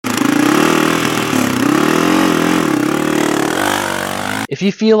If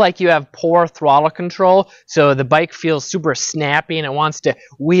you feel like you have poor throttle control, so the bike feels super snappy and it wants to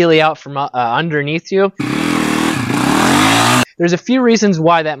wheelie out from underneath you, there's a few reasons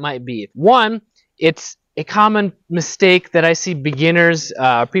why that might be. One, it's a common mistake that I see beginners,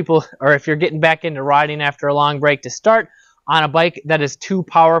 people, or if you're getting back into riding after a long break, to start on a bike that is too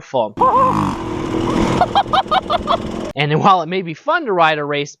powerful. And while it may be fun to ride a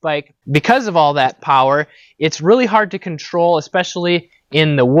race bike, because of all that power, it's really hard to control, especially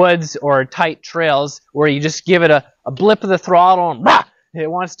in the woods or tight trails where you just give it a blip of the throttle and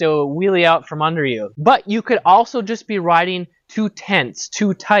it wants to wheelie out from under you. But you could also just be riding too tense,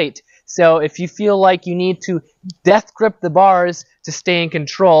 too tight. So if you feel like you need to death grip the bars to stay in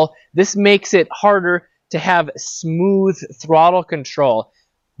control, this makes it harder to have smooth throttle control.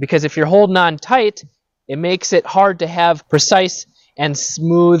 Because if you're holding on tight, it makes it hard to have precise and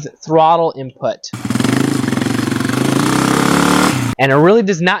smooth throttle input. And it really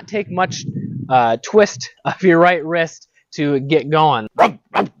does not take much twist of your right wrist to get going.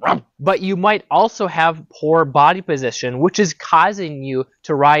 But you might also have poor body position, which is causing you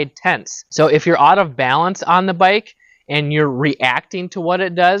to ride tense. So if you're out of balance on the bike and you're reacting to what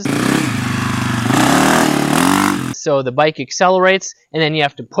it does, so the bike accelerates and then you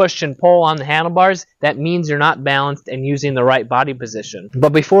have to push and pull on the handlebars, that means you're not balanced and using the right body position.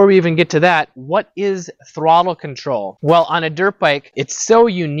 But before we even get to that, what is throttle control? Well, on a dirt bike, it's so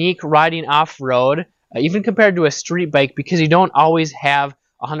unique riding off-road, even compared to a street bike, because you don't always have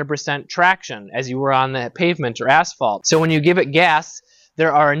 100% traction as you were on the pavement or asphalt. So when you give it gas,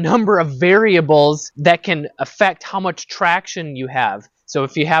 there are a number of variables that can affect how much traction you have. So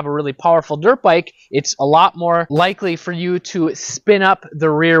if you have a really powerful dirt bike, it's a lot more likely for you to spin up the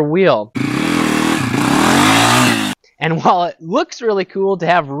rear wheel. And while it looks really cool to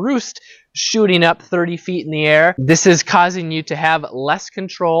have roost shooting up 30 feet in the air, this is causing you to have less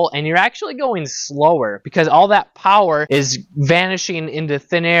control, and you're actually going slower because all that power is vanishing into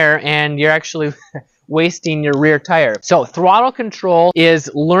thin air and you're actually wasting your rear tire. So throttle control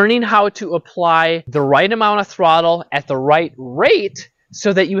is learning how to apply the right amount of throttle at the right rate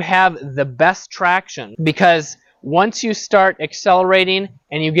so that you have the best traction. Because once you start accelerating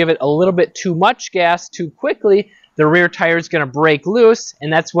and you give it a little bit too much gas too quickly, the rear tire is going to break loose,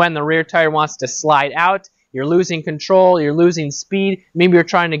 and that's when the rear tire wants to slide out. You're losing control, you're losing speed. Maybe you're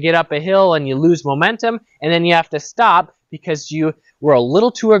trying to get up a hill and you lose momentum, and then you have to stop because you were a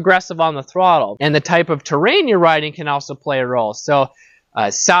little too aggressive on the throttle. And the type of terrain you're riding can also play a role. So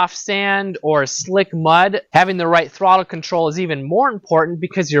soft sand or slick mud, having the right throttle control is even more important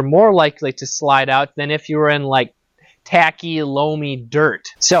because you're more likely to slide out than if you were in like tacky, loamy dirt.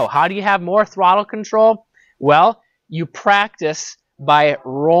 So how do you have more throttle control? Well, you practice by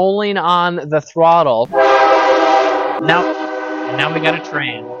rolling on the throttle. Now we got to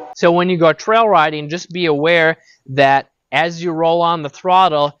train. So when you go trail riding, just be aware that as you roll on the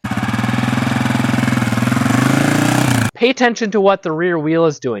throttle, pay attention to what the rear wheel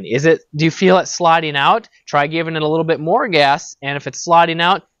is doing. Do you feel it sliding out? Try giving it a little bit more gas, and if it's sliding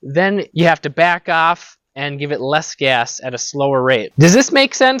out, then you have to back off and give it less gas at a slower rate. Does this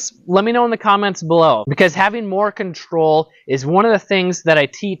make sense? Let me know in the comments below, because having more control is one of the things that I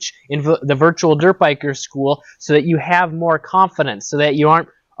teach in the virtual dirt biker school, so that you have more confidence, so that you aren't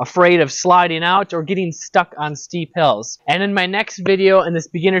afraid of sliding out or getting stuck on steep hills. And in my next video in this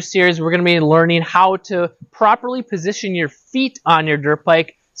beginner series, we're going to be learning how to properly position your feet on your dirt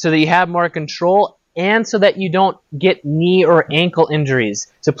bike so that you have more control and so that you don't get knee or ankle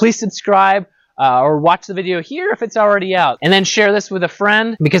injuries. So please subscribe or watch the video here if it's already out. And then share this with a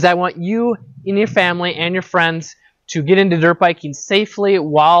friend, because I want you and your family and your friends to get into dirt biking safely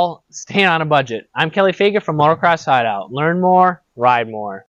while staying on a budget. I'm Kelly Fager from Motocross Hideout. Learn more, ride more.